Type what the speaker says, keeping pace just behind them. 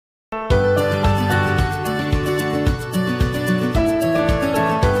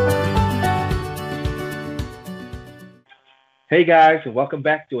Hey guys, and welcome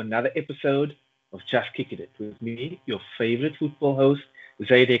back to another episode of Just Kicking It with me, your favorite football host,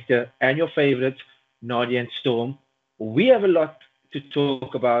 Zaid Hector, and your favorites, Nadia and Storm. We have a lot to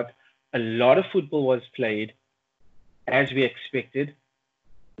talk about. A lot of football was played as we expected,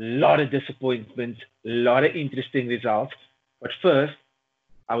 a lot of disappointments, a lot of interesting results. But first,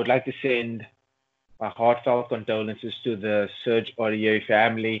 I would like to send my heartfelt condolences to the Serge Aurier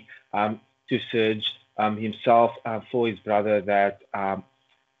family, to Serge himself, for his brother that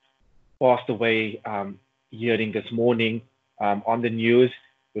passed away hearing this morning on the news.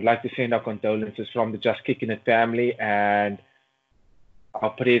 We'd like to send our condolences from the Just Kicking It family, and our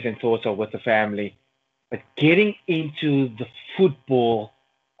prayers and thoughts are with the family. But getting into the football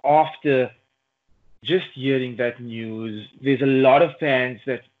after just hearing that news, there's a lot of fans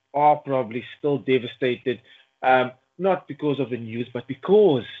that are probably still devastated, not because of the news, but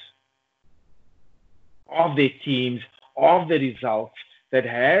because of their teams, of the results that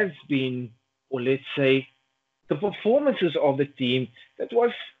has been, or let's say, the performances of the team that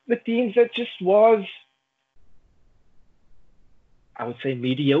was the teams that just was, I would say,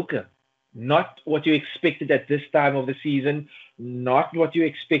 mediocre. Not what you expected at this time of the season, not what you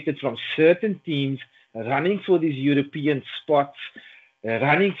expected from certain teams running for these European spots,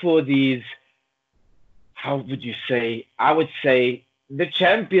 running for these, how would you say? I would say the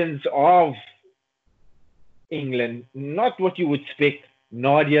champions of England. Not what you would expect.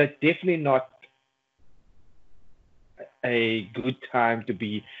 Nadia, definitely not a good time to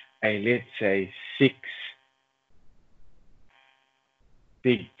be a, let's say, six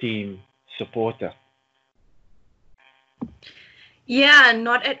big team supporter. Yeah,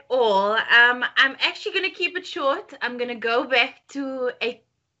 not at all. I'm actually going to keep it short. I'm going to go back to a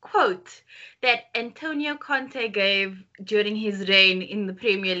quote that Antonio Conte gave during his reign in the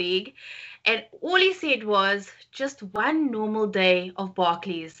Premier League. And all he said was, just one normal day of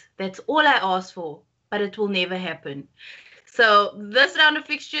Barclays. That's all I asked for, but it will never happen. So this round of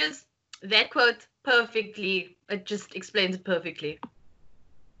fixtures, that quote perfectly, it just explains it perfectly.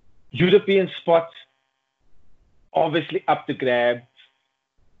 European spots, obviously up to grab.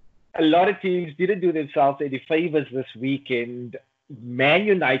 A lot of teams didn't do themselves any favors this weekend. Man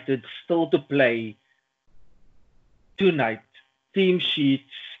United still to play tonight. Team sheets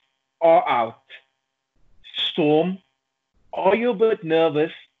are out. Storm, are you a bit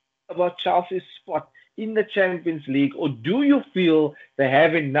nervous about Chelsea's spot in the Champions League, or do you feel they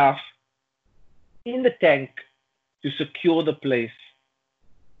have enough in the tank to secure the place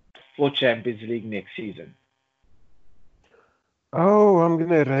for Champions League next season? Oh, I'm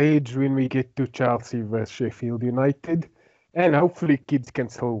gonna rage when we get to Chelsea vs Sheffield United, and hopefully kids can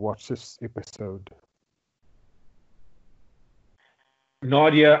still watch this episode.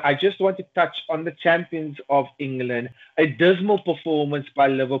 Nadia, I just want to touch on the champions of England. A dismal performance by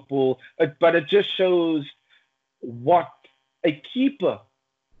Liverpool, but it just shows what a keeper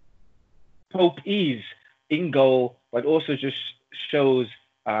Pope is in goal, but also just shows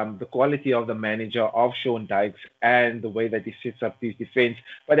the quality of the manager of Sean Dykes and the way that he sets up his defense.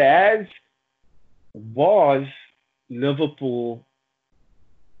 But as was Liverpool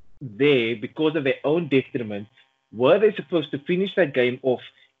there because of their own detriment, were they supposed to finish that game off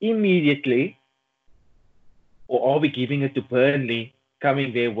immediately, or are we giving it to Burnley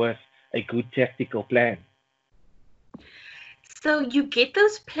coming there with a good tactical plan? So you get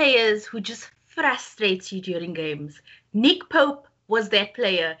those players who just frustrates you during games. Nick Pope was that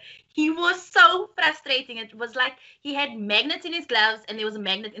player. He was so frustrating. It was like he had magnets in his gloves and there was a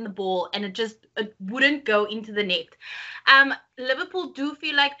magnet in the ball and it wouldn't go into the net. Liverpool do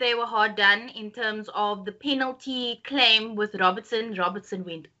feel like they were hard done in terms of the penalty claim with Robertson. Robertson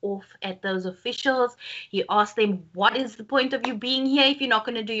went off at those officials. He asked them, what is the point of you being here if you're not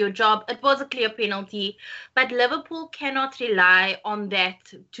going to do your job? It was a clear penalty, but Liverpool cannot rely on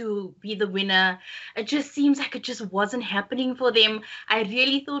that to be the winner. It just seems like it just wasn't happening for them. I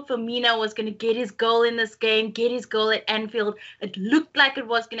really thought Firmino was going to get his goal in this game, get his goal at Anfield. It looked like it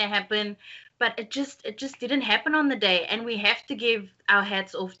was going to happen, but it just didn't happen on the day. And we have to give our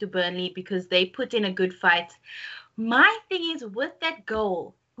hats off to Burnley because they put in a good fight. My thing is with that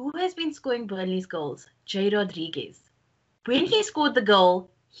goal, who has been scoring Burnley's goals? Jay Rodriguez. When he scored the goal,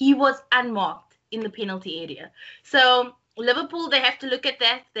 he was unmarked in the penalty area. So Liverpool, they have to look at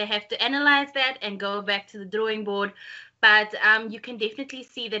that. They have to analyze that and go back to the drawing board. But you can definitely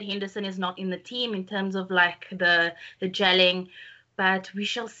see that Henderson is not in the team in terms of like the gelling. But we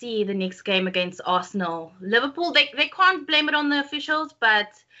shall see the next game against Arsenal. Liverpool, they can't blame it on the officials, but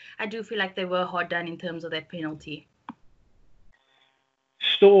I do feel like they were hard done in terms of that penalty.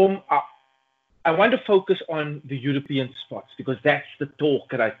 Storm, I want to focus on the European spots because that's the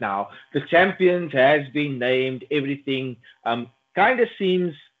talk right now. The champions has been named. Everything kind of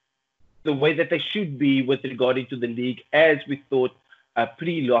seems the way that they should be with regard to the league, as we thought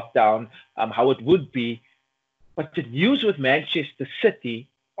pre-lockdown, how it would be. But the news with Manchester City,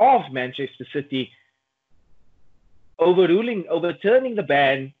 overturning the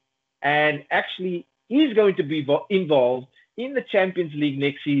ban, and actually is going to be involved in the Champions League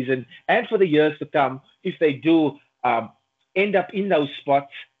next season and for the years to come if they do end up in those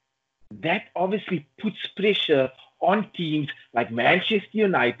spots. That obviously puts pressure on teams like Manchester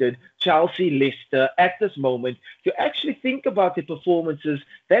United, Chelsea, Leicester at this moment to actually think about the performances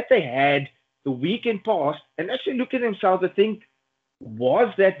that they had the weekend past and actually look at themselves and think,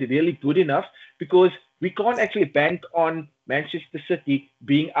 was that really good enough? Because we can't actually bank on Manchester City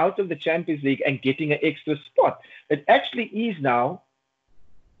being out of the Champions League and getting an extra spot. It actually is now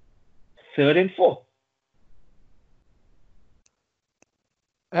third and fourth.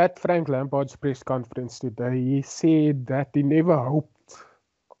 At Frank Lampard's press conference today, he said that he never hoped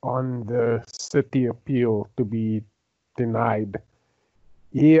on the City appeal to be denied.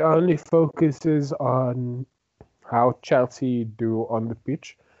 He only focuses on how Chelsea do on the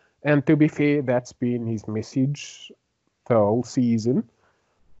pitch. And to be fair, that's been his message the whole season.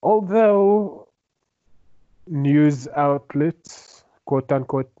 Although news outlets,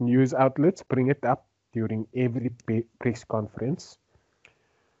 quote-unquote news outlets, bring it up during every press conference.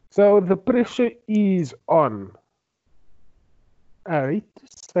 So the pressure is on. I hate to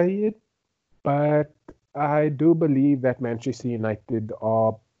say it, but I do believe that Manchester United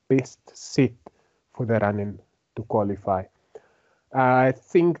are best set for the run-in to qualify. I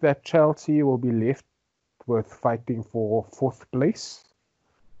think that Chelsea will be left with fighting for fourth place.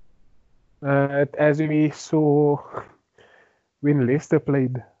 As we saw when Leicester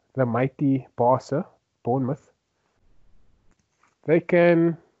played the mighty Bournemouth, they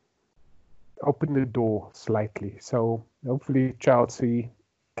can open the door slightly. So hopefully Chelsea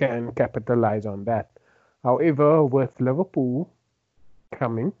can capitalize on that. However, with Liverpool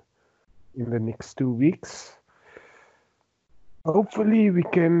coming in the next 2 weeks, hopefully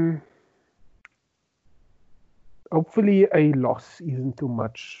a loss isn't too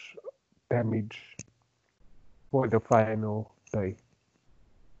much damage for the final day.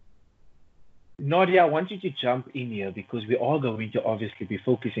 Nadia, I want you to jump in here because we are going to obviously be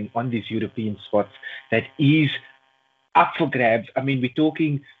focusing on these European spots that is up for grabs. I mean, we're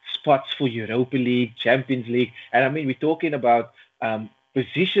talking spots for Europa League, Champions League, and I mean, we're talking about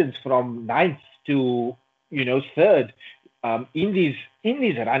positions from 9th to, third. In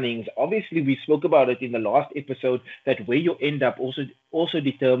these runnings, obviously we spoke about it in the last episode that where you end up also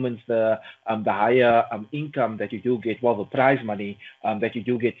determines the higher income that you do get, well, the prize money that you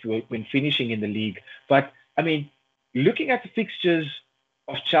do get when finishing in the league. But I mean, looking at the fixtures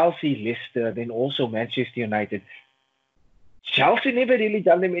of Chelsea, Leicester, then also Manchester United, Chelsea never really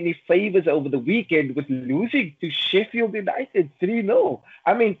done them any favors over the weekend with losing to Sheffield United 3-0.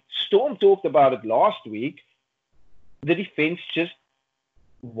 I mean, Storm talked about it last week. The defense just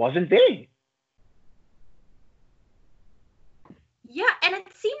wasn't there. Yeah, and it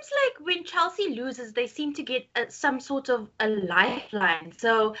seems like when Chelsea loses, they seem to get some sort of a lifeline.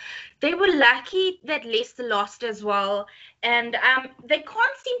 So they were lucky that Leicester lost as well. And they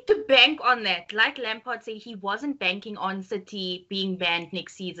can't seem to bank on that. Like Lampard said, he wasn't banking on City being banned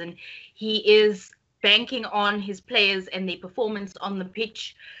next season. He is banking on his players and their performance on the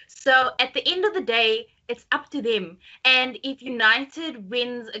pitch. So at the end of the day, it's up to them. And if United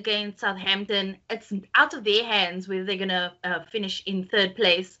wins against Southampton, it's out of their hands whether they're going to finish in third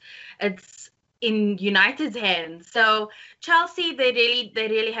place. It's in United's hands. So Chelsea, they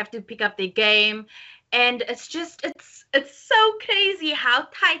really have to pick up their game. And it's so crazy how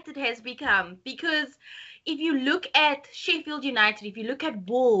tight it has become, because if you look at Sheffield United, if you look at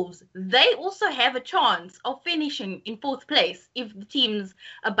Wolves, they also have a chance of finishing in fourth place if the teams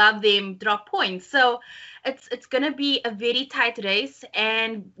above them drop points. So it's going to be a very tight race.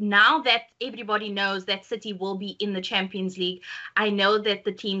 And now that everybody knows that City will be in the Champions League, I know that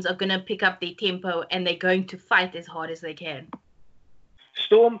the teams are going to pick up their tempo and they're going to fight as hard as they can.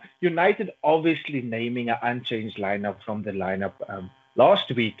 Storm, United obviously naming an unchanged lineup from the lineup last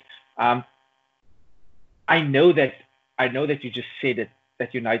week. I know that you just said it,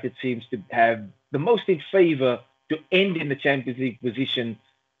 that United seems to have the most in favour to end in the Champions League position,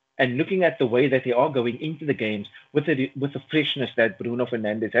 and looking at the way that they are going into the games with the freshness that Bruno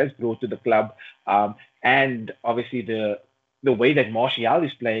Fernandes has brought to the club, and obviously the way that Martial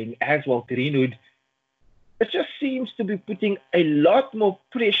is playing as well, Greenwood, it just seems to be putting a lot more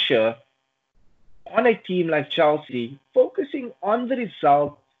pressure on a team like Chelsea, focusing on the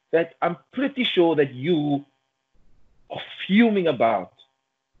result that I'm pretty sure that you are fuming about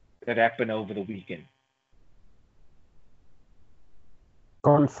that happened over the weekend.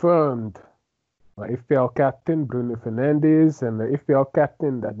 Confirmed. My FPL captain, Bruno Fernandes, and the FPL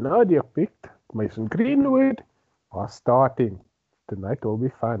captain that Nadia picked, Mason Greenwood, are starting. Tonight will be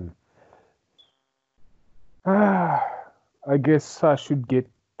fun. I guess I should get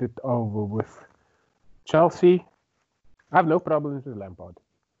it over with. Chelsea, I have no problems with Lampard.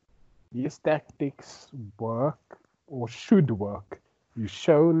 His tactics work, or should work. He's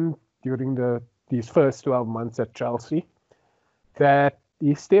shown during these first 12 months at Chelsea that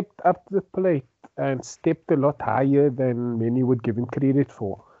he stepped up to the plate and stepped a lot higher than many would give him credit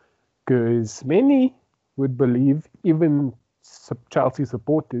for. Because many would believe, even Chelsea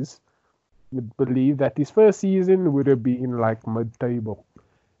supporters, would believe that his first season would have been like mid-table.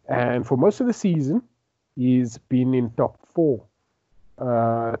 And for most of the season, he's been in top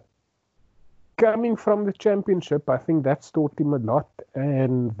 4. Coming from the championship, I think that's taught him a lot.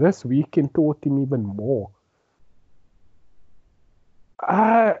 And this weekend taught him even more.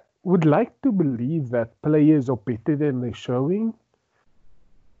 I would like to believe that players are better than they're showing.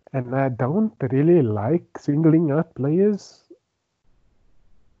 And I don't really like singling out players.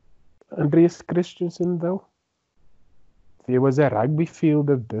 Andreas Christensen, though. There was a rugby field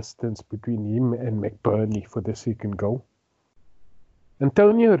of distance between him and McBurney for the second goal.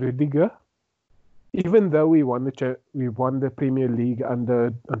 Antonio Rudiger, even though we won the Premier League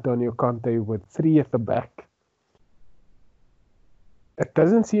under Antonio Conte with 3 at the back, it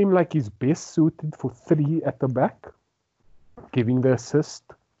doesn't seem like he's best suited for 3 at the back. Giving the assist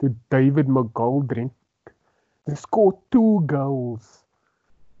to David McGoldrick. He scored 2 goals.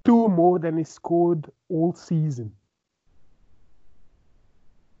 2 more than he scored all season.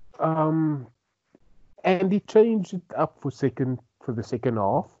 And he changed it up for the second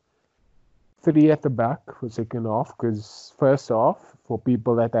half. 3 at the back for second half, because first half, for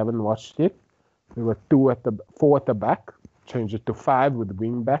people that haven't watched it, there were 4 at the back. Changed it to 5 with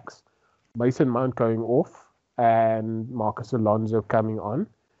wing backs. Mason Mount going off and Marcus Alonso coming on.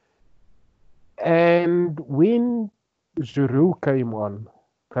 And when Giroud came on,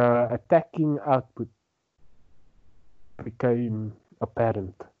 the attacking output became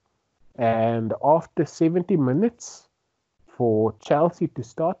apparent. And after 70 minutes for Chelsea to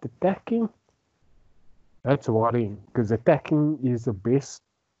start attacking, that's worrying, because attacking is the best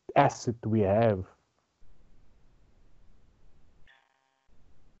asset we have.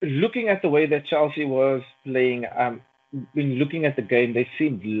 Looking at the way that Chelsea was playing, when looking at the game, they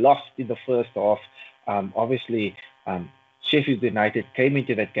seemed lost in the first half. Obviously, Sheffield United came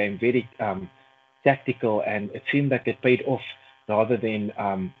into that game very tactical, and it seemed like it paid off rather than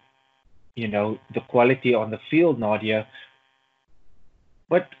the quality on the field, Nadia.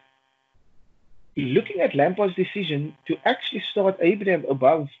 But looking at Lampard's decision to actually start Abraham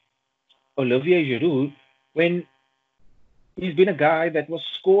above Olivier Giroud, when he's been a guy that was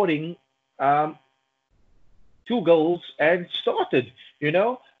scoring 2 goals and started,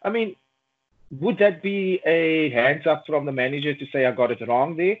 I mean, would that be a hands up from the manager to say I got it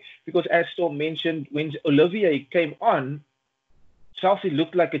wrong there? Because as Storm mentioned, when Olivier came on, Chelsea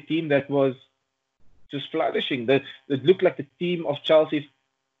looked like a team that was just flourishing. It looked like the team of Chelsea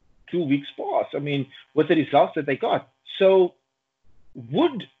 2 weeks past. I mean, with the results that they got. So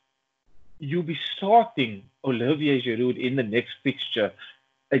would you be starting Olivier Giroud in the next fixture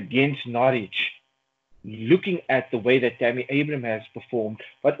against Norwich, looking at the way that Tammy Abraham has performed,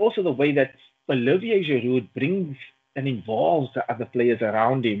 but also the way that Olivier Giroud brings and involves the other players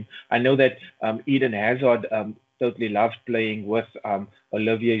around him? I know that Eden Hazard totally loved playing with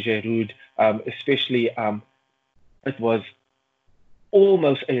Olivier Giroud, especially it was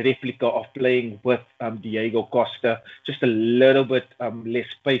almost a replica of playing with Diego Costa, just a little bit less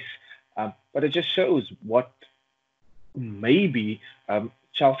pace. But it just shows what maybe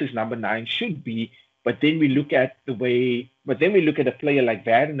Chelsea's number 9 should be. But then we look at a player like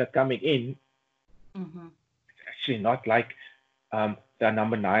Werner coming in. Mm-hmm. It's actually not like the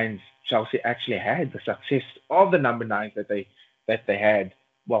number 9s Chelsea actually had the success of the number 9s that they had.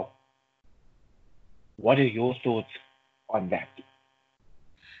 Well, what are your thoughts on that?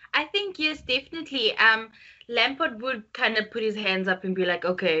 I think, yes, definitely. Lampard would kind of put his hands up and be like,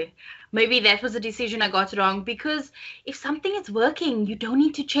 okay, maybe that was a decision I got wrong. Because if something is working, you don't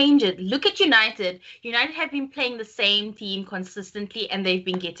need to change it. Look at United. United have been playing the same team consistently, and they've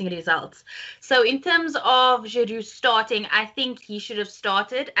been getting results. So in terms of Giroud starting, I think he should have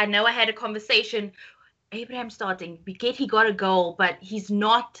started. I know I had a conversation Abraham starting. We get he got a goal, but he's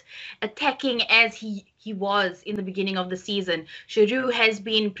not attacking as he was in the beginning of the season. Giroud has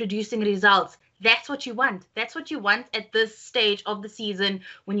been producing results. That's what you want. That's what you want at this stage of the season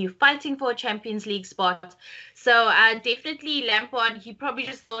when you're fighting for a Champions League spot. So definitely Lampard, he probably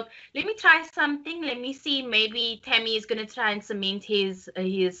just thought, let me try something. Let me see. Maybe Tammy is going to try and cement his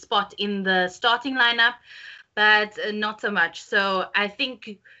spot in the starting lineup, but not so much. So I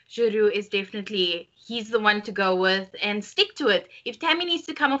think Giroud is definitely, he's the one to go with and stick to it. If Tammy needs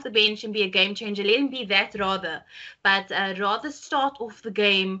to come off the bench and be a game changer, let him be that rather. But rather start off the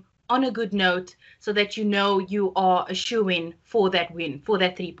game on a good note so that you know you are a shoo-in for that win, for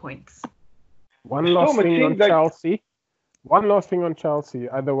that 3 points. One last thing on Chelsea. One last thing on Chelsea.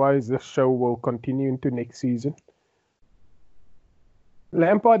 Otherwise, the show will continue into next season.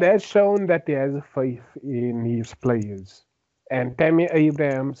 Lampard has shown that he has faith in his players. And Tammy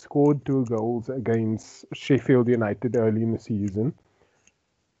Abraham scored 2 goals against Sheffield United early in the season.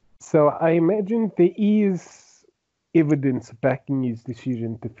 So I imagine there is evidence backing his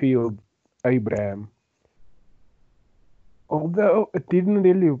decision to field Abraham. Although it didn't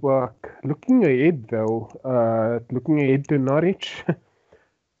really work. Looking ahead to Norwich,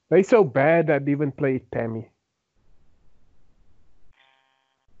 they're so bad I'd even play Tammy.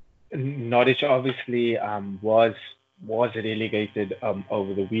 Norwich obviously was relegated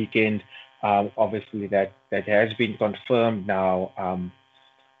over the weekend. Obviously that has been confirmed now,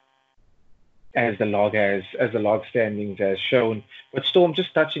 as the log standings has shown. But Storm,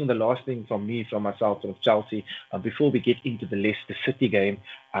 just touching the last thing from myself of Chelsea, before we get into the Leicester City game,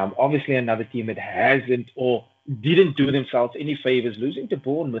 obviously another team that hasn't or didn't do themselves any favors losing to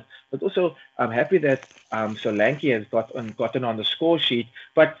Bournemouth, but also I'm happy that Solanke has gotten on the score sheet.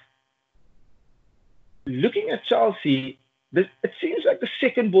 But looking at Chelsea, it seems like the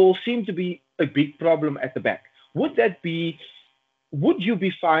second ball seemed to be a big problem at the back. Would you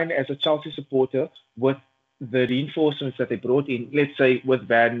be fine as a Chelsea supporter with the reinforcements that they brought in? Let's say with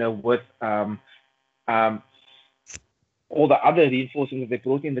Wagner, with all the other reinforcements that they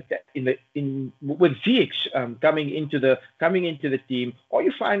brought with Ziyech coming into the team. Are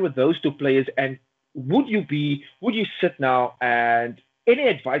you fine with those 2 players? And would you sit now and any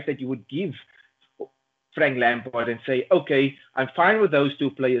advice that you would give Frank Lampard and say, okay, I'm fine with those 2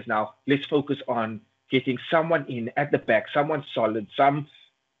 players now. Let's focus on getting someone in at the back, someone solid,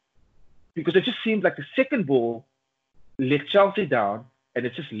 because it just seemed like the second ball let Chelsea down and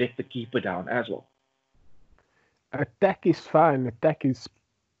it just let the keeper down as well. Attack is fine. Attack is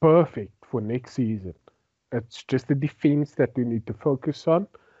perfect for next season. It's just the defense that we need to focus on.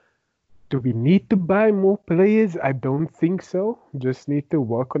 Do we need to buy more players? I don't think so. Just need to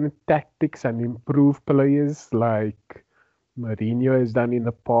work on the tactics and improve players like Mourinho has done in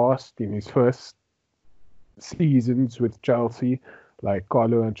the past in his first seasons with Chelsea, like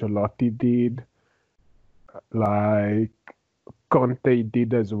Carlo Ancelotti did, like Conte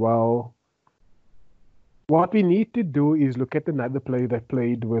did as well. What we need to do is look at another player that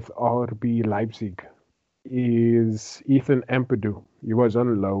played with RB Leipzig, is Ethan Ampadu. He was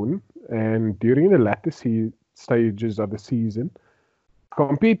on loan, and during the latter stages of the season,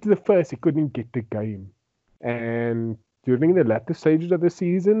 compared to the first, he couldn't get the game. And during the latter stages of the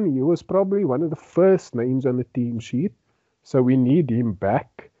season, he was probably one of the first names on the team sheet. So we need him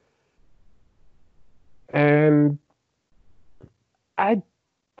back. And I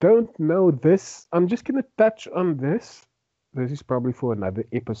don't know this. I'm just going to touch on this. This is probably for another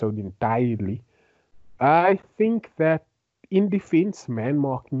episode entirely. I think that in defense, man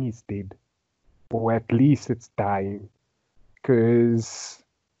marking is dead. Or at least it's dying. Because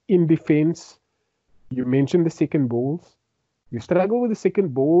in defense, you mentioned the second balls. We struggle with the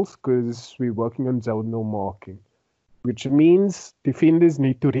second balls because we're working on zonal marking, which means defenders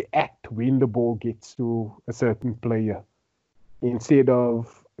need to react when the ball gets to a certain player instead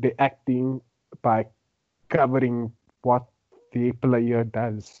of reacting by covering what the player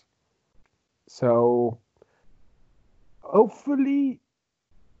does. So hopefully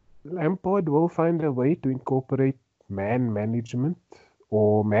Lampard will find a way to incorporate man management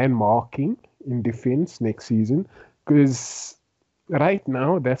or man marking in defense next season, because right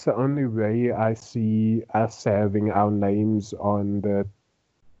now that's the only way I see us having our names on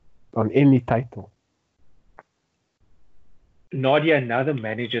any title. Nadia, another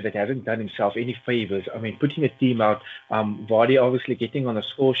manager that hasn't done himself any favors. I mean, putting a team out, Vardy obviously getting on the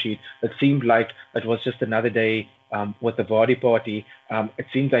score sheet. It seemed like it was just another day with the Vardy party. It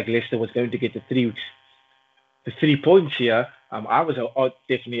seemed like Leicester was going to get the 3 points here. I was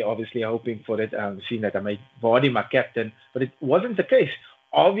definitely obviously hoping for it, seeing that I made Vardy my captain, but it wasn't the case.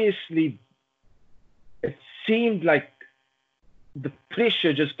 Obviously, it seemed like the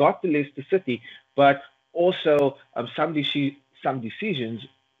pressure just got to Leicester City, but also some decisions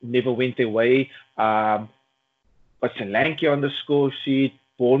never went their way. But Solanke on the score sheet.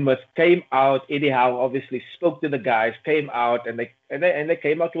 Bournemouth came out. Eddie Howe obviously spoke to the guys, came out, and they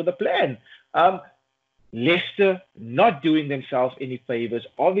came out with a plan. Leicester not doing themselves any favors,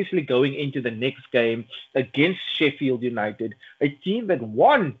 obviously going into the next game against Sheffield United, a team that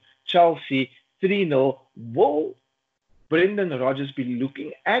won Chelsea 3-0. Will Brendan Rodgers be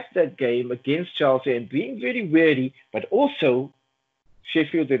looking at that game against Chelsea and being very wary, but also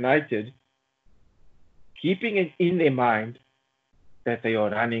Sheffield United keeping it in their mind that they are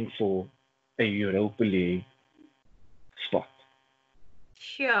running for a Europa League spot?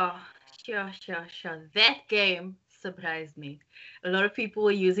 Sure. That game surprised me. A lot of people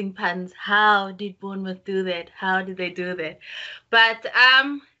were using puns. How did Bournemouth do that? How did they do that? But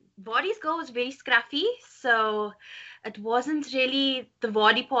Vardy's goal was very scruffy, so it wasn't really the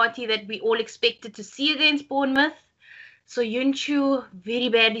Vardy party that we all expected to see against Bournemouth. So Yunchu, very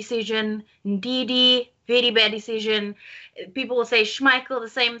bad decision. Ndidi, very bad decision. People will say Schmeichel, the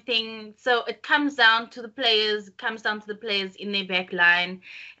same thing. So it comes down to the players, in their back line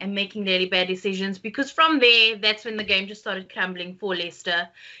and making really bad decisions, because from there, that's when the game just started crumbling for Leicester.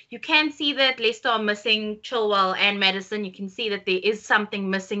 You can see that Leicester are missing Chilwell and Maddison. You can see that there is something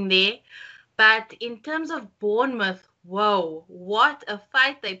missing there. But in terms of Bournemouth, whoa, what a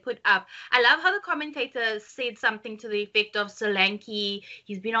fight they put up. I love how the commentator said something to the effect of Solanke.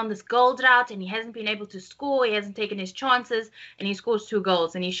 He's been on this goal drought and he hasn't been able to score. He hasn't taken his chances and he scores 2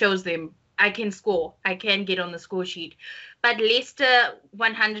 goals and he shows them, I can score. I can get on the score sheet. But Leicester,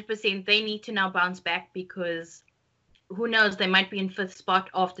 100%, they need to now bounce back, because who knows, they might be in 5th spot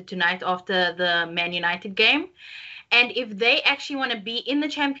after tonight, after the Man United game. And if they actually want to be in the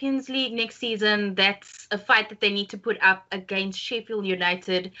Champions League next season, that's a fight that they need to put up against Sheffield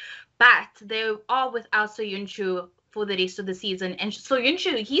United. But they are without Soyuncu for the rest of the season. And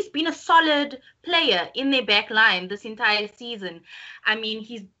Soyuncu, he's been a solid player in their back line this entire season. I mean,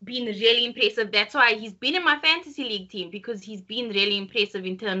 he's been really impressive. That's why he's been in my fantasy league team, because he's been really impressive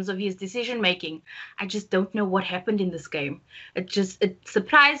in terms of his decision making. I just don't know what happened in this game. It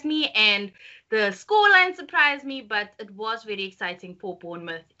surprised me, and the scoreline surprised me, but it was very exciting for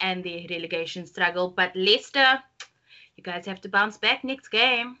Bournemouth and their relegation struggle. But Leicester, you guys have to bounce back next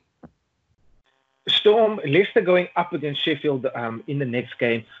game. Storm, Leicester going up against Sheffield in the next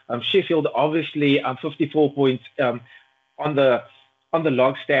game. Sheffield obviously 54 points on the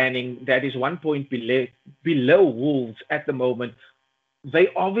log standing. That is 1 point below Wolves at the moment. They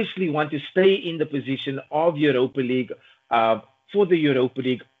obviously want to stay in the position of Europa League, for the Europa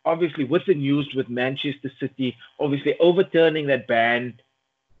League. Obviously, with the news with Manchester City, obviously overturning that ban,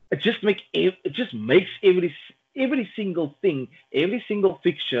 it just makes every single thing, every single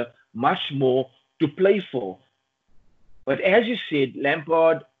fixture much more to play for. But as you said,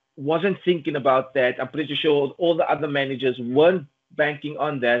 Lampard wasn't thinking about that. I'm pretty sure all the other managers weren't banking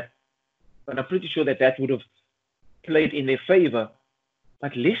on that, but I'm pretty sure that would have played in their favor.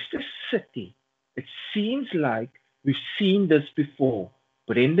 But Leicester City, it seems like we've seen this before.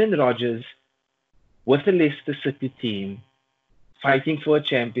 Brendan Rodgers with the Leicester City team fighting for a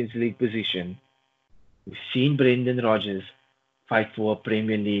Champions League position. We've seen Brendan Rodgers fight for a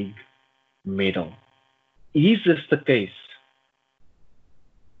Premier League medal. Is this the case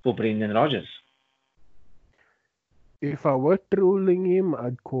for Brendan Rodgers? If I were trolling him,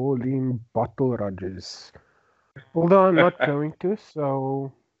 I'd call him Bottle Rodgers. Although I'm not going to,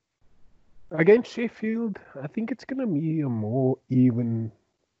 so against Sheffield, I think it's going to be a more even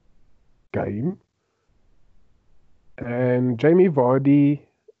game. And Jamie Vardy,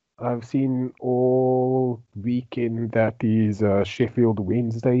 I've seen all weekend that he's a Sheffield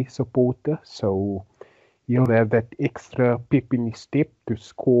Wednesday supporter, so he'll have that extra pep in his step to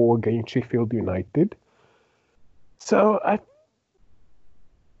score against Sheffield United. So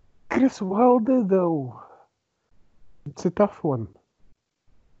Chris Wilder, though, it's a tough one.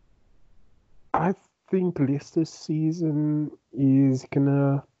 I think Leicester's season is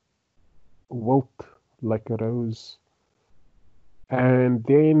gonna wilt like a rose. And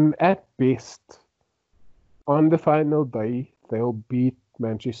then at best, on the final day, they'll beat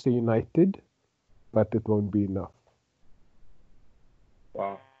Manchester United, but it won't be enough.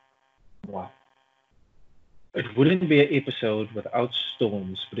 Wow. It wouldn't be an episode without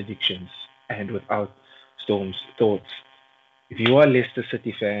Storm's predictions and without Storm's thoughts. If you are a Leicester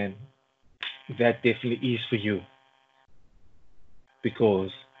City fan, that definitely is for you.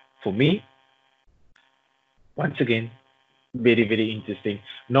 Because for me, once again, Very, very interesting.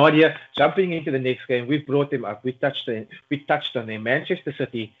 Nadia, jumping into the next game, we've brought them up. We touched on them. Manchester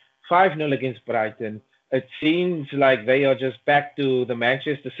City, 5-0 against Brighton. It seems like they are just back to the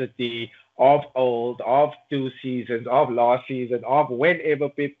Manchester City of old, of 2 seasons, of last season, of whenever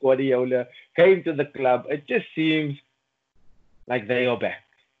Pep Guardiola came to the club. It just seems like they are back.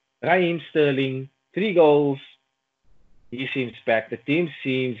 Raheem Sterling, 3 goals. He seems back. The team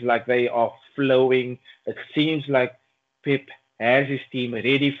seems like they are flowing. It seems like Pep has his team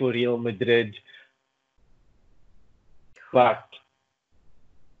ready for Real Madrid, but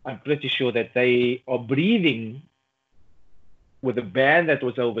I'm pretty sure that they are breathing with a ban that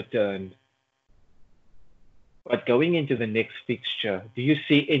was overturned. But going into the next fixture, do you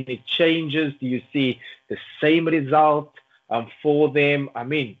see any changes? Do you see the same result for them? I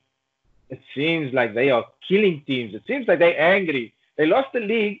mean, it seems like they are killing teams. It seems like they're angry. They lost the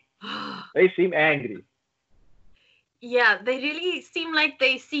league. They seem angry. Yeah, they really seem like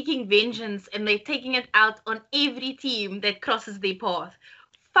they're seeking vengeance and they're taking it out on every team that crosses their path.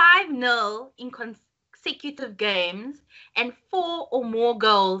 5-0 in consecutive games and 4 or more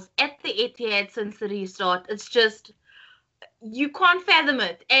goals at the Etihad since the restart. It's just, you can't fathom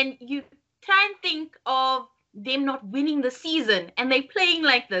it. And you try and think of them not winning the season and they playing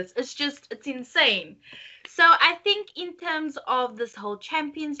like this. It's insane. So I think in terms of this whole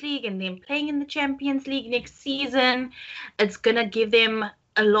Champions League and them playing in the Champions League next season, it's going to give them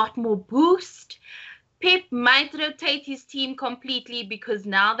a lot more boost. Pep might rotate his team completely because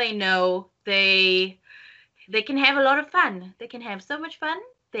now they know they can have a lot of fun. They can have so much fun.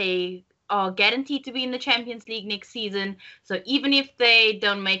 They are guaranteed to be in the Champions League next season. So even if they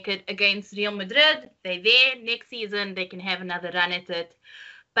don't make it against Real Madrid, they're there next season. They can have another run at it.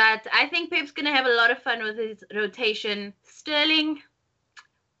 But I think Pep's going to have a lot of fun with his rotation. Sterling,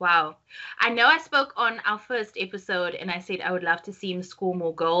 wow. I know I spoke on our first episode and I said I would love to see him score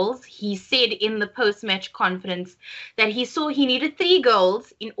more goals. He said in the post-match conference that he saw he needed 3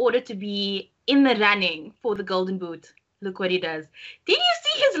 goals in order to be in the running for the Golden Boot. Look what he does. Did you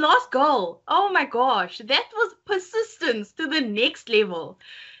see his last goal? Oh my gosh, that was persistence to the next level.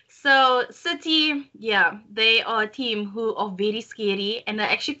 So City, yeah, they are a team who are very scary, and I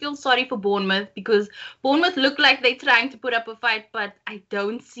actually feel sorry for Bournemouth because Bournemouth look like they're trying to put up a fight, but I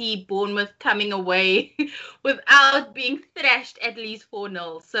don't see Bournemouth coming away without being thrashed at least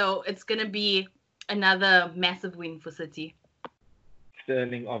 4-0. So it's going to be another massive win for City.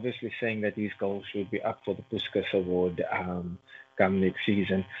 Sterling obviously saying that his goals should be up for the Puskas Award come next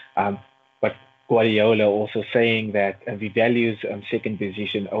season. But Guardiola also saying that he values second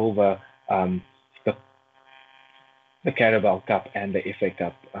position over the, the Carabao Cup and the FA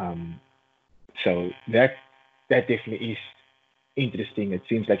Cup. So that definitely is interesting. It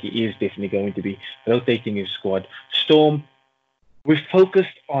seems like he is definitely going to be rotating his squad. Storm, we've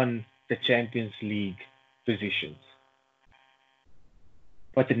focused on the Champions League positions.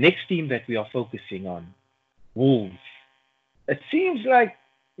 But the next team that we are focusing on, Wolves, it seems like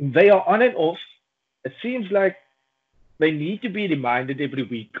they are on and off. It seems like they need to be reminded every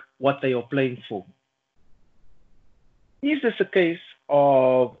week what they are playing for. Is this a case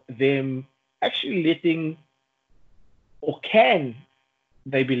of them actually letting, or can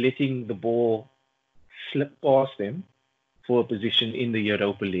they be letting the ball slip past them for a position in the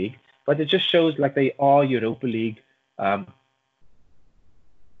Europa League? But it just shows like they are Europa League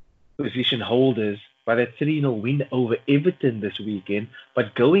position holders by that 3-0 win over Everton this weekend.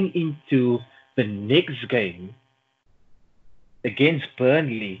 But going into the next game against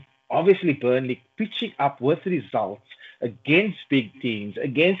Burnley, obviously Burnley pitching up with results against big teams,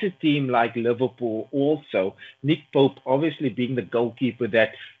 against a team like Liverpool also. Nick Pope obviously being the goalkeeper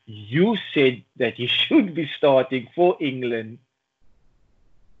that you said that he should be starting for England.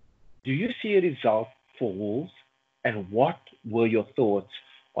 Do you see a result for Wolves? And what were your thoughts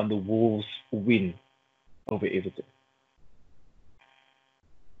on the Wolves win over Everton?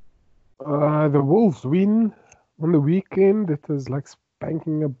 The Wolves win on the weekend, it was like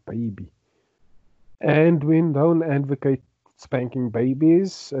spanking a baby. And we don't advocate spanking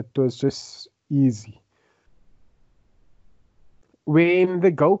babies. It was just easy. When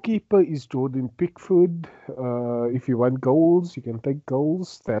the goalkeeper is Jordan Pickford, if you want goals, you can take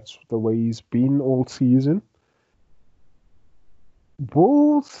goals. That's the way he's been all season.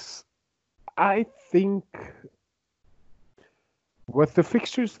 Wolves, I think, with the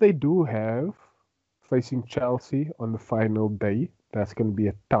fixtures they do have, facing Chelsea on the final day, that's going to be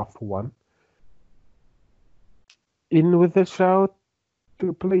a tough one. In with a shout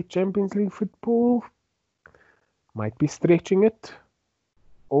to play Champions League football, might be stretching it.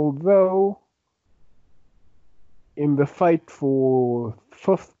 Although, In the fight for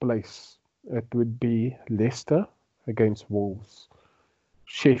 5th place, it would be Leicester against Wolves.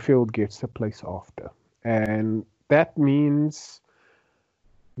 Sheffield gets the place after. And that means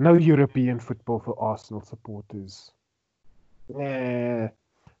no European football for Arsenal supporters. I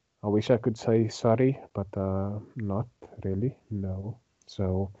wish I could say sorry, but not really, no.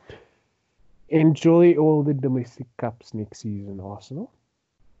 So enjoy all the domestic cups next season, Arsenal.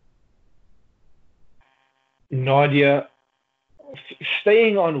 Nadia,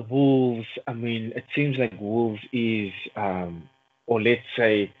 staying on Wolves, I mean, it seems like Wolves is, or let's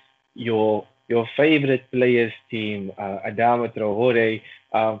say, your favorite players team, Adama Traore.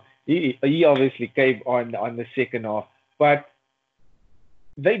 He obviously came on the second half, but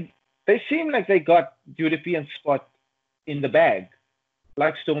they seem like they got European spot in the bag.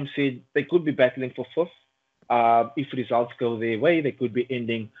 Like Storm said, they could be battling for fifth. If results go their way, they could be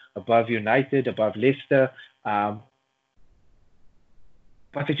ending above United, above Leicester. Um,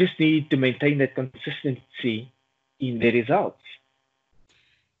 but they just need to maintain that consistency in their results.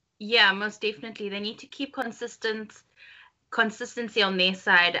 Yeah, most definitely. They need to keep consistency on their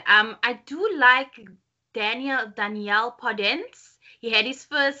side. I do like Daniel Podence. He had his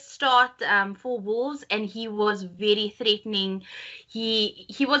first start for Wolves, and he was very threatening. He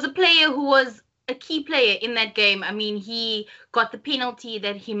was a player who was a key player in that game. I mean, he got the penalty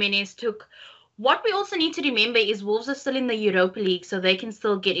that Jimenez took. What we also need to remember is Wolves are still in the Europa League, so they can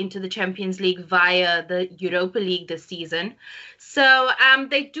still get into the Champions League via the Europa League this season. So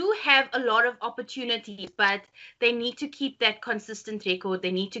they do have a lot of opportunities, but they need to keep that consistent record.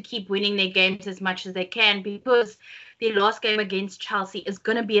 They need to keep winning their games as much as they can, because their last game against Chelsea is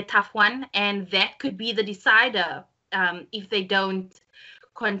going to be a tough one, and that could be the decider if they don't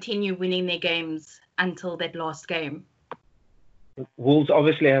continue winning their games until that last game. Wolves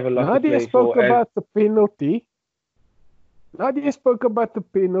obviously have a lot to play spoke for. About the penalty. Nadia spoke about the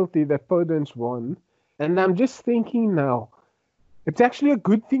penalty that Podence won, and I'm just thinking now, it's actually a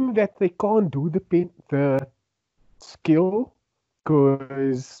good thing that they can't do the skill,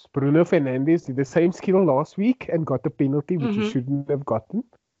 because Bruno Fernandes did the same skill last week and got the penalty, which he shouldn't have gotten.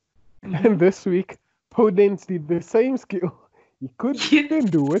 Mm-hmm. And this week, Podence did the same skill. He couldn't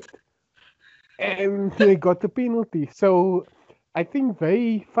do it, and they got the penalty. So I think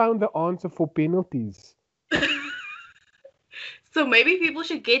they found the answer for penalties. So maybe people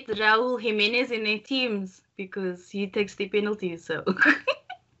should get Raul Jimenez in their teams, because he takes the penalties. So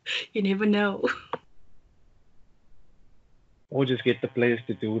you never know. Or just get the players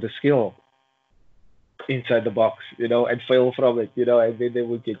to do the skill inside the box, and fail from it, and then they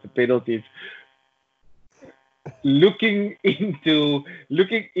will get the penalties. Looking into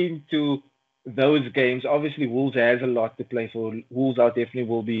those games, obviously Wolves has a lot to play for. Wolves, I definitely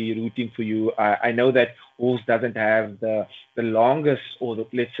will be rooting for you. I know that Wolves doesn't have the longest, or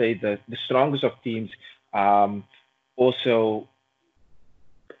let's say the strongest of teams. Also,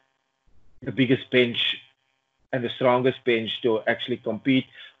 the biggest bench and the strongest bench to actually compete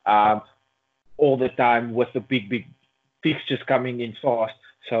all the time with the big fixtures coming in fast.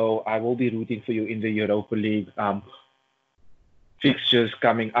 So I will be rooting for you in the Europa League fixtures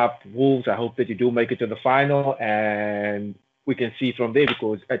coming up. Wolves, I hope that you do make it to the final, and we can see from there,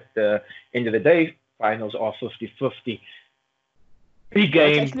 because at the end of the day, finals are 50-50. Big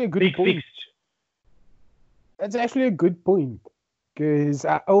game, big fixture. That's actually a good point, because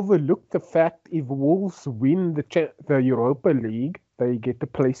I overlooked the fact if Wolves win the Europa League, they get the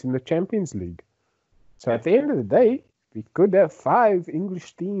place in the Champions League. So at the end of the day, we could have 5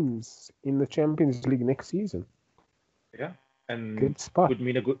 English teams in the Champions League next season. Yeah, and good spot. Could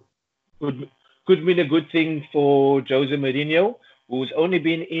mean a good thing for Jose Mourinho, who's only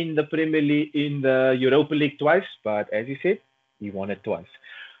been in the Premier League, in the Europa League twice, but as he said, he won it twice.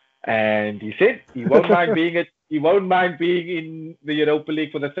 And he said he won't mind being it. He won't mind being in the Europa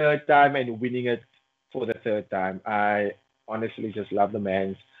League for the 3rd time and winning it for the 3rd time. I honestly just love the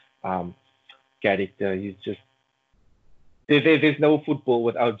man's character. He's just there's no football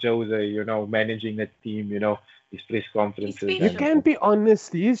without Jose, managing the team, his press conferences. You can't be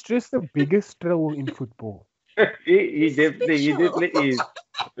honest. He's just the biggest troll in football. he definitely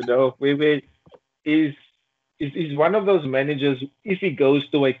is. He's one of those managers. If he goes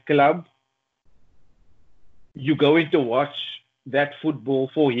to a club, you're going to watch that football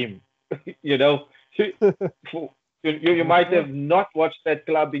for him. You might have not watched that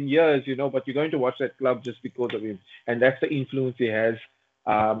club in years, but you're going to watch that club just because of him. And that's the influence he has.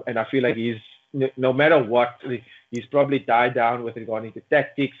 And I feel like he's, no matter what, he's probably died down with regarding to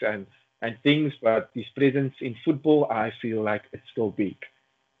tactics and things, but his presence in football, I feel like it's still big.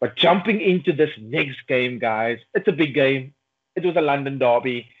 But jumping into this next game, guys, it's a big game. It was a London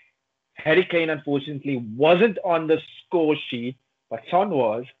derby. Harry Kane, unfortunately, wasn't on the score sheet, but Son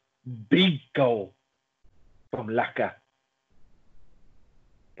was. Big goal from Laka.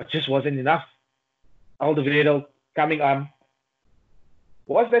 But just wasn't enough. Alderweireld coming on.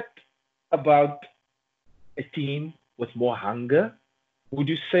 Was that about a team with more hunger, would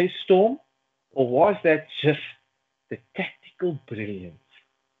you say, Storm? Or was that just the tactical brilliance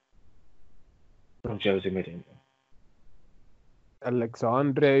from Jose Mourinho?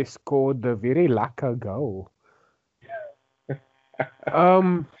 Alexandre scored the very lucky goal.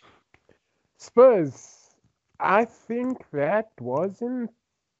 Spurs, I think that wasn't...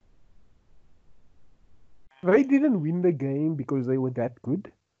 They didn't win the game because they were that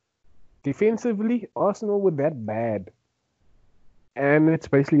good. Defensively, Arsenal were that bad. And it's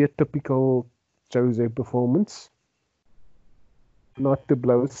basically a typical Jose performance. Not to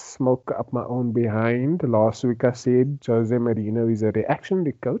blow smoke up my own behind. Last week I said Jose Mourinho is a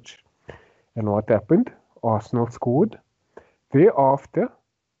reactionary coach. And what happened? Arsenal scored. Thereafter,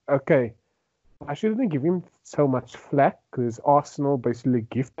 okay, I shouldn't give him so much flack because Arsenal basically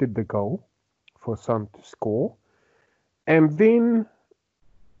gifted the goal for Son to score. And then,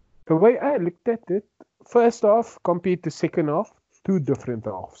 the way I looked at it, first half compared to second half, two different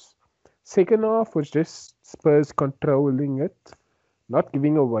halves. Second half was just Spurs controlling it, not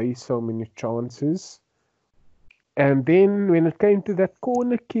giving away so many chances. And then when it came to that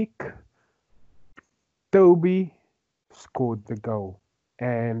corner kick, Toby scored the goal.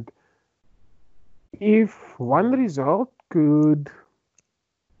 And if one result could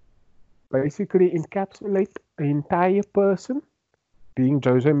basically encapsulate the entire person, being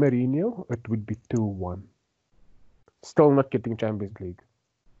Jose Mourinho, it would be 2-1. Still not getting Champions League.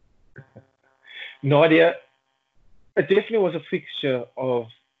 Nadia, it definitely was a fixture of,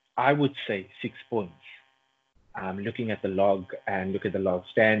 I would say, 6 points. Looking at the log and look at the log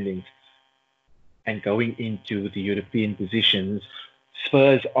standings and going into the European positions,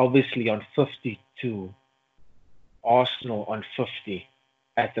 Spurs obviously on 52, Arsenal on 50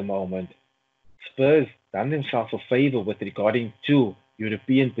 at the moment. Spurs done themselves a favour with regarding to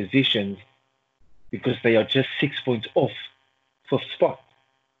European positions because they are just 6 points off fifth spot,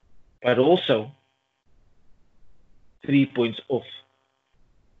 but also 3 points off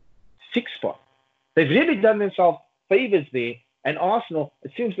sixth spot. They've really done themselves favours there, and Arsenal,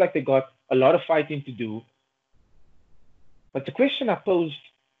 it seems like they got a lot of fighting to do. But the question I posed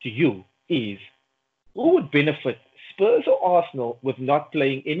to you is, who would benefit, Spurs or Arsenal, with not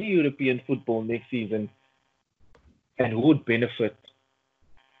playing any European football next season, and who would benefit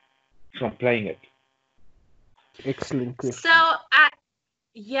from playing it? Excellent question. So,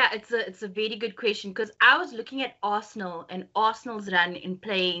 it's a very good question because I was looking at Arsenal and Arsenal's run in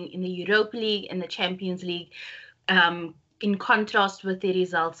playing in the Europa League and the Champions League, in contrast with their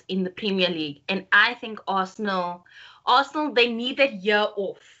results in the Premier League. And I think Arsenal, they need that year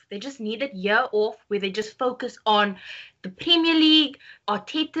off. They just need that year off where they just focus on the Premier League.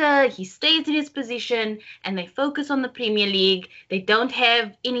 Arteta, he stays in his position and they focus on the Premier League. They don't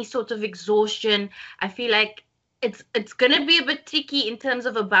have any sort of exhaustion. I feel like it's going to be a bit tricky in terms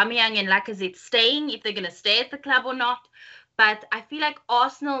of Aubameyang and Lacazette staying, if they're going to stay at the club or not. But I feel like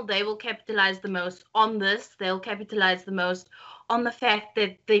Arsenal, they will capitalize the most on this. They'll capitalize the most on the fact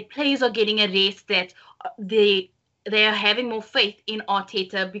that the players are getting a rest, that they are having more faith in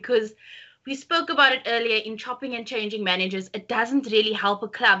Arteta, because we spoke about it earlier, in chopping and changing managers, it doesn't really help a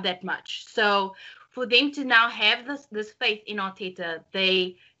club that much. So for them to now have this faith in Arteta,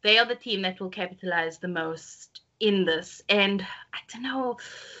 they are the team that will capitalize the most in this. And I don't know,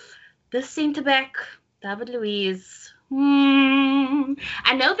 this centre-back, David Luiz,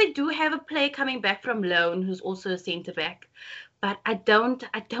 I know they do have a player coming back from loan who's also a centre-back, but I don't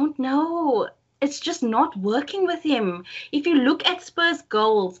know. It's just not working with him. If you look at Spurs'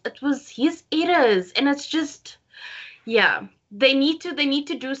 goals, it was his errors, and it's just, they need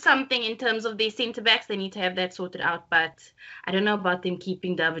to do something in terms of their centre-backs. They need to have that sorted out, but I don't know about them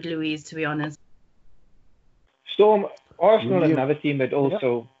keeping David Luiz, to be honest. Storm, Arsenal, another team that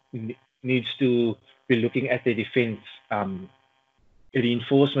also needs to be looking at their defence,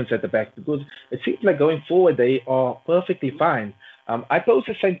 reinforcements at the back, because it seems like going forward they are perfectly fine. I pose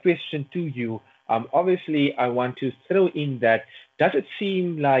the same question to you. Obviously, I want to throw in that, does it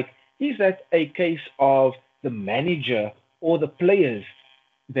seem like, is that a case of the manager or the players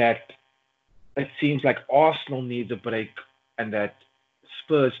that it seems like Arsenal needs a break and that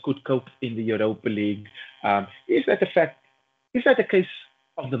Spurs could cope in the Europa League? Is that a case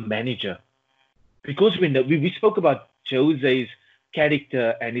of the manager? Because we spoke about Jose's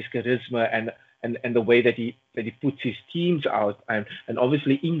character and his charisma and the way that he puts his teams out and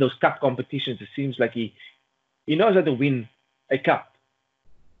obviously in those cup competitions, it seems like he knows how to win a cup,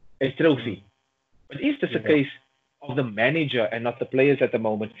 a trophy. But is this a case of the manager and not the players at the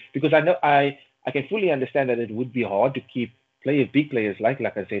moment? Because I know I can fully understand that it would be hard to keep big players like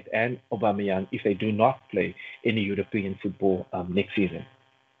Lacazette and Aubameyang if they do not play any European football next season.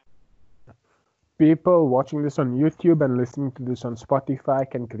 People watching this on YouTube and listening to this on Spotify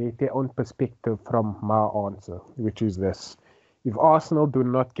can create their own perspective from my answer, which is this. If Arsenal do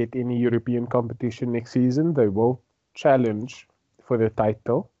not get any European competition next season, they will challenge for the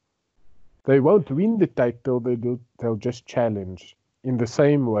title. They won't win the title, they'll just challenge. In the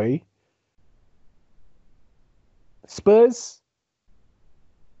same way, Spurs,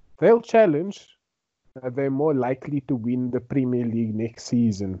 they'll challenge. They're more likely to win the Premier League next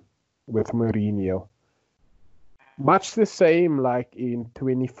season with Mourinho. Much the same like in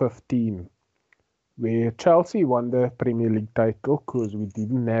 2015, where Chelsea won the Premier League title because we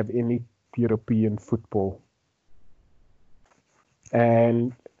didn't have any European football.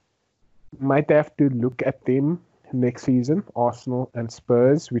 And might have to look at them next season, Arsenal and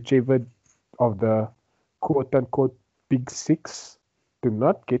Spurs, whichever of the quote-unquote Big Six do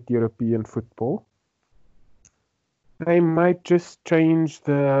not get European football. They might just change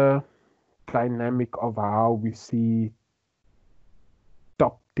the dynamic of how we see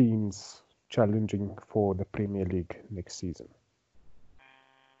top teams challenging for the Premier League next season.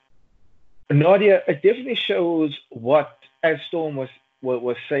 Nadia, it definitely shows what, as Storm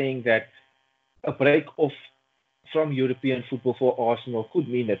was saying, that a break off from European football for Arsenal could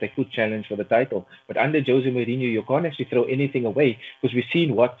mean that they could challenge for the title. But under Jose Mourinho, you can't actually throw anything away because we've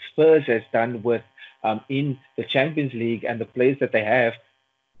seen what Spurs has done with in the Champions League and the players that they have.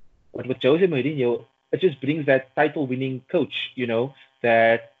 But with Jose Mourinho, it just brings that title-winning coach,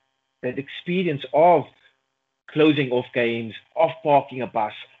 that experience of closing off games, of parking a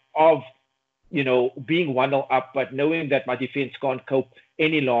bus, of being 1-0 up, but knowing that my defense can't cope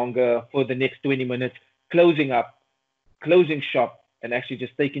any longer for the next 20 minutes, closing shop, and actually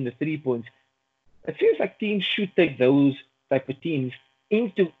just taking the 3 points. It feels like teams should take those type of teams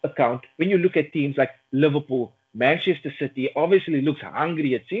into account when you look at teams like Liverpool, Manchester City. Obviously looks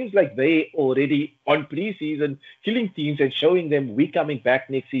hungry. It seems like they already on pre-season killing teams and showing them we're coming back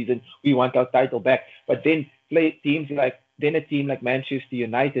next season. We want our title back. But then play teams like a team like Manchester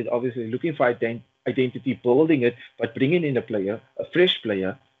United, obviously looking for identity, building it, but bringing in a fresh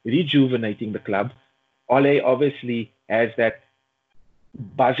player, rejuvenating the club. Ole obviously has that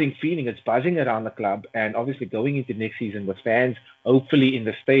buzzing feeling. It's buzzing around the club, and obviously going into next season with fans, hopefully in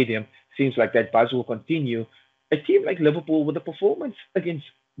the stadium, seems like that buzz will continue. A team like Liverpool with a performance against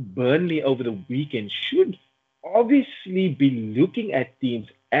Burnley over the weekend should obviously be looking at teams,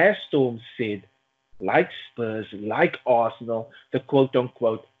 as Storm said, like Spurs, like Arsenal, the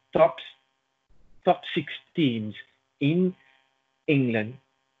quote-unquote top 6 teams in England.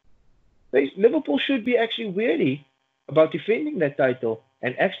 Liverpool should be actually wary about defending that title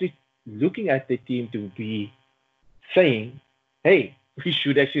and actually looking at the team to be saying, hey, we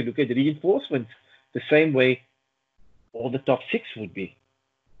should actually look at reinforcements the same way all the top 6 would be.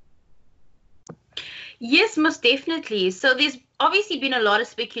 Yes, most definitely. So there's obviously been a lot of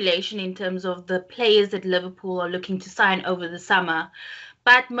speculation in terms of the players that Liverpool are looking to sign over the summer.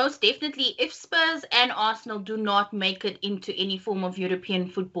 But most definitely, if Spurs and Arsenal do not make it into any form of European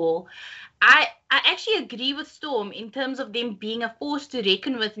football, I actually agree with Storm in terms of them being a force to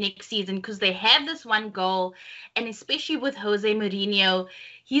reckon with next season because they have this one goal, and especially with Jose Mourinho,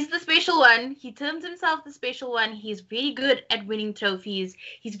 he's the special one. He terms himself the special one. He's very good at winning trophies.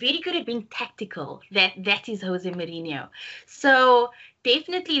 He's very good at being tactical. That is Jose Mourinho. So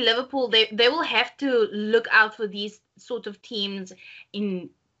definitely Liverpool, they will have to look out for these sort of teams in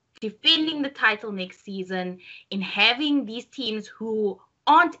defending the title next season, in having these teams who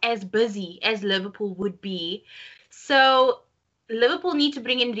aren't as busy as Liverpool would be. So Liverpool need to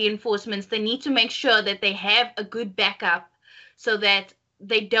bring in reinforcements. They need to make sure that they have a good backup so that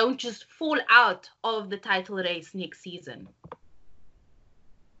they don't just fall out of the title race next season.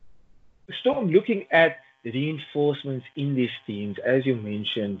 Storm, looking at the reinforcements in these teams, as you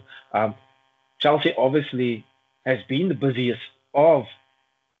mentioned, Chelsea obviously has been the busiest of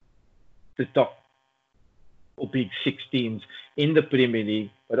the top or big 6 teams in the Premier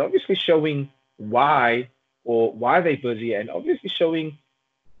League, but obviously showing why they're busy and obviously showing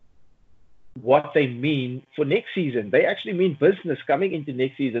what they mean for next season. They actually mean business coming into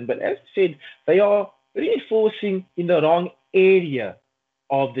next season, but as I said, they are reinforcing in the wrong area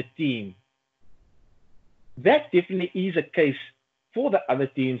of the team. That definitely is a case for the other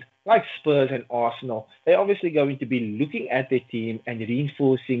teams like Spurs and Arsenal, they're obviously going to be looking at their team and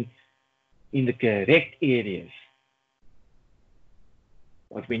reinforcing in the correct areas.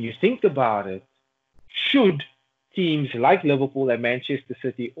 But when you think about it, should teams like Liverpool and Manchester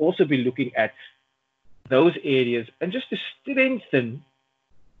City also be looking at those areas and just to strengthen?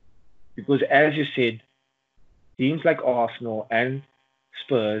 Because as you said, teams like Arsenal and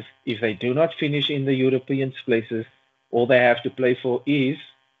Spurs, if they do not finish in the European places, all they have to play for is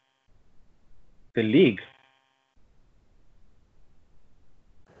the league.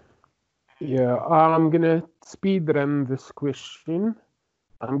 Yeah, I'm going to speed run this question.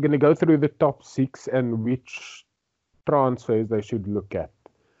 I'm going to go through the top 6 and which transfers they should look at.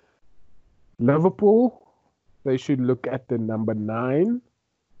 Liverpool, they should look at the number 9.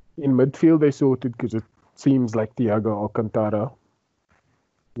 In midfield, they sorted because it seems like Thiago Alcantara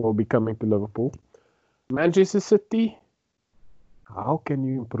will be coming to Liverpool. Manchester City, how can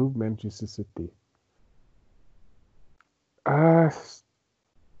you improve Manchester City? I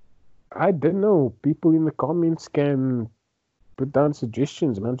don't know. People in the comments can put down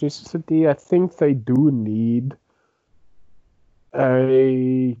suggestions. Manchester City, I think they do need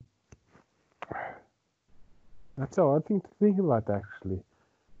a... That's a hard thing to think about, actually.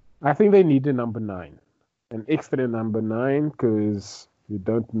 I think they need a number 9. An extra number 9, because you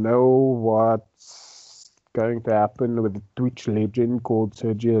don't know what's going to happen with a Twitch legend called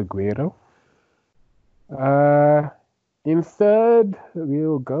Sergio Aguero. In third,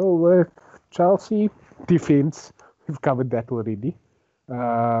 we'll go with Chelsea defense. We've covered that already.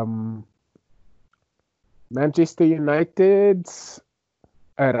 Manchester United's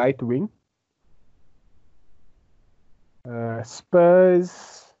a right wing.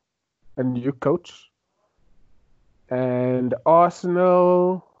 Spurs, a new coach. And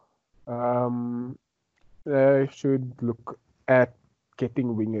Arsenal should look at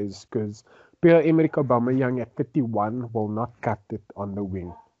getting wingers because Pierre-Emerick Aubameyang at 31 will not cut it on the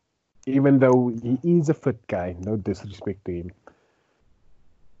wing. Even though he is a fit guy, no disrespect to him.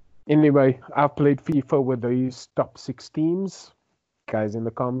 Anyway, I've played FIFA with these top 6 teams. Guys in the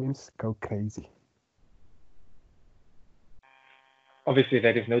comments, go crazy. Obviously,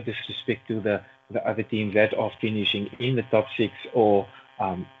 that is no disrespect to the other teams that are finishing in the top 6 or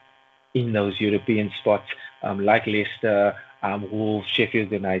in those European spots, like Leicester, Wolves,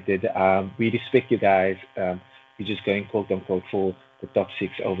 Sheffield United. We respect you guys. We're just going quote unquote for the top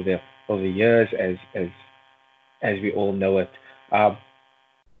 6 over the years, as we all know it.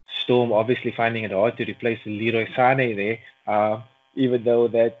 Storm obviously finding it hard to replace Leroy Sané there, even though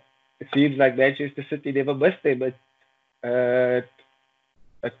that it seems like Manchester City never missed him, but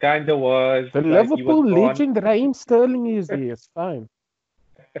it kind of was. The like Liverpool legend Raheem Sterling is there. It's fine.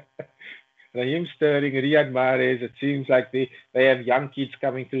 Raheem Sterling, Riyad Mahrez, it seems like they have young kids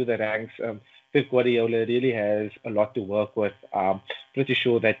coming through the ranks. Pep Guardiola really has a lot to work with. Pretty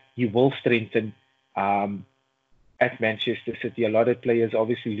sure that he will strengthen at Manchester City. A lot of players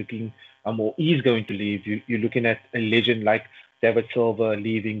obviously looking, or he's going to leave. You're looking at a legend like David Silva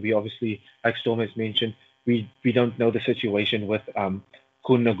leaving. We obviously, like Storm has mentioned, we don't know the situation with Kun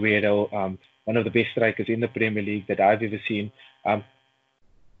Aguero, one of the best strikers in the Premier League that I've ever seen. But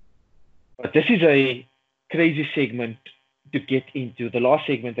this is a crazy segment to get into. The last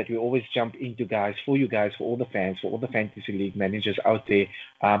segment that we always jump into, guys, for you guys, for all the fans, for all the Fantasy League managers out there.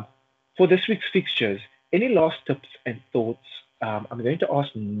 For this week's fixtures, any last tips and thoughts? I'm going to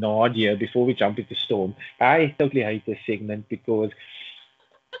ask Nadia before we jump into Storm. I totally hate this segment because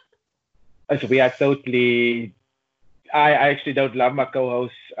we are totally... I actually don't love my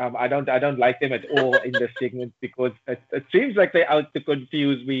co-hosts. I don't like them at all in this segment because it seems like they're out to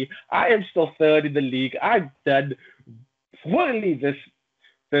confuse me. I am still third in the league. I've done poorly this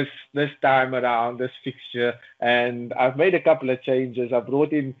time around, this fixture, and I've made a couple of changes. I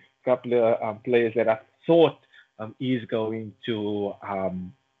brought in a couple of players that I thought is going to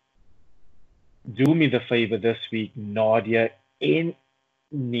do me the favor this week. Nadia,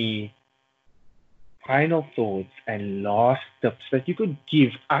 any final thoughts and last tips that you could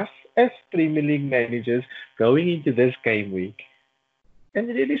give us as Premier League managers going into this game week and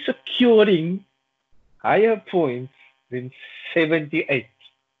really securing higher points than 78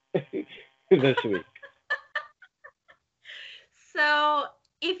 this week? So,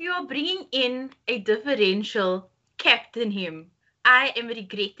 if you're bringing in a differential, captain him. I am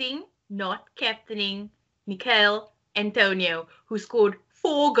regretting not captaining Michail Antonio, who scored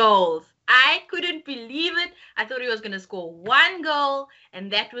 4 goals. I couldn't believe it. I thought he was going to score 1 goal,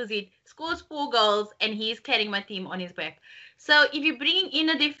 and that was it. Scores 4 goals, and he's carrying my team on his back. So if you're bringing in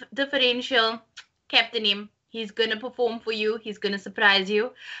a differential, captain him. He's going to perform for you. He's going to surprise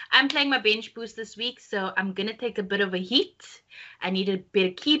you. I'm playing my bench boost this week, so I'm going to take a bit of a hit. I need a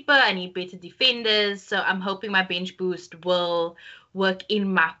better keeper. I need better defenders. So I'm hoping my bench boost will work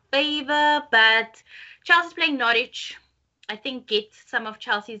in my favor. But Chelsea's playing Norwich. I think get some of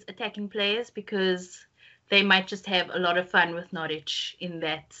Chelsea's attacking players because they might just have a lot of fun with Norwich in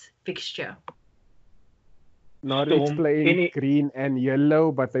that fixture. Norwich playing green and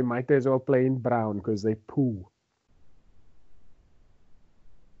yellow, but they might as well play in brown because they poo.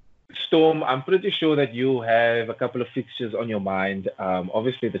 Storm, I'm pretty sure that you have a couple of fixtures on your mind.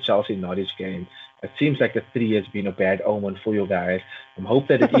 Obviously, the Chelsea-Norwich game. It seems like the 3 has been a bad omen for you guys. I hope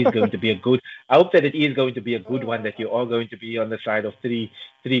that it is going to be a good. I hope that it is going to be a good one. That you are going to be on the side of three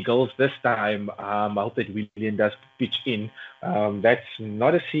goals this time. I hope that Willian does pitch in. That's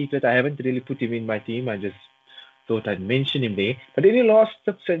not a secret. I haven't really put him in my team. I just thought I'd mention him there. But any last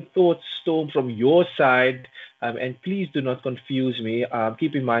tips and thoughts, Storm, from your side? And please do not confuse me.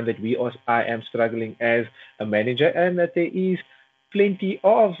 Keep in mind that I am struggling as a manager, and that there is plenty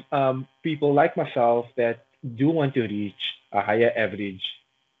of people like myself that do want to reach a higher average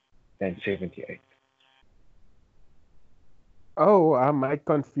than 78. Oh, I might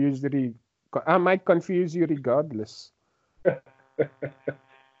confuse you regardless.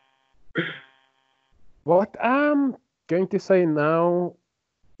 What I'm going to say now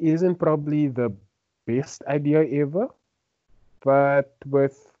isn't probably the best idea ever, but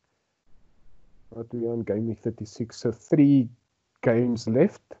with what we on game week 36, so 3 games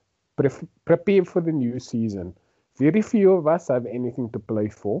left, prepare for the new season. Very few of us have anything to play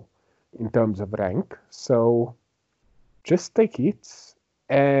for in terms of rank, so just take hits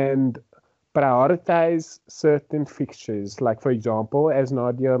and prioritize certain fixtures, like for example, as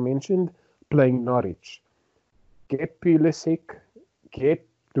Nadia mentioned, playing Norwich. Get Pulisic, get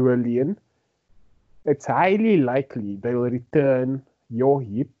Willian. It's highly likely they will return your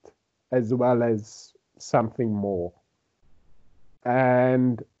hit as well as something more.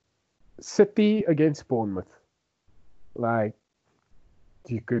 And City against Bournemouth. Like,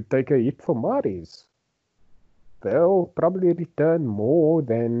 you could take a hit for Mahrez. They'll probably return more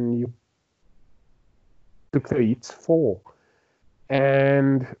than you took the hits for.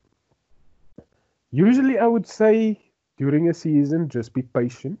 And usually I would say during a season, just be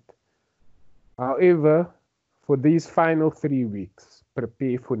patient. However, for these final 3 weeks,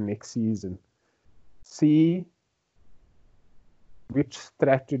 prepare for next season. See which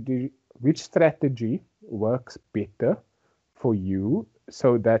strategy works better for you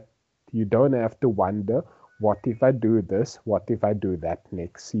so that you don't have to wonder, what if I do this? What if I do that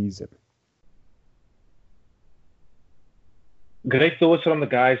next season? Great thoughts from the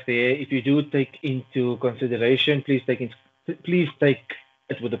guys there. If you do take into consideration, please take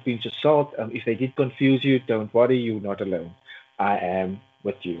it with a pinch of salt. If they did confuse you, don't worry, you're not alone. I am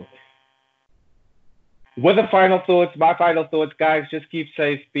with you. With the final thoughts, my final thoughts, guys, just keep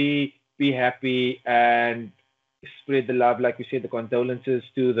safe, be happy, and spread the love. Like we said, the condolences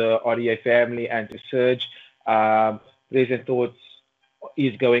to the RDA family and to Serge. Present thoughts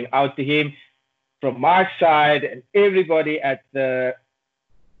is going out to him. From my side and everybody at the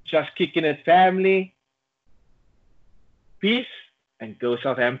Just Kicking It family, peace and go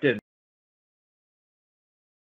Southampton.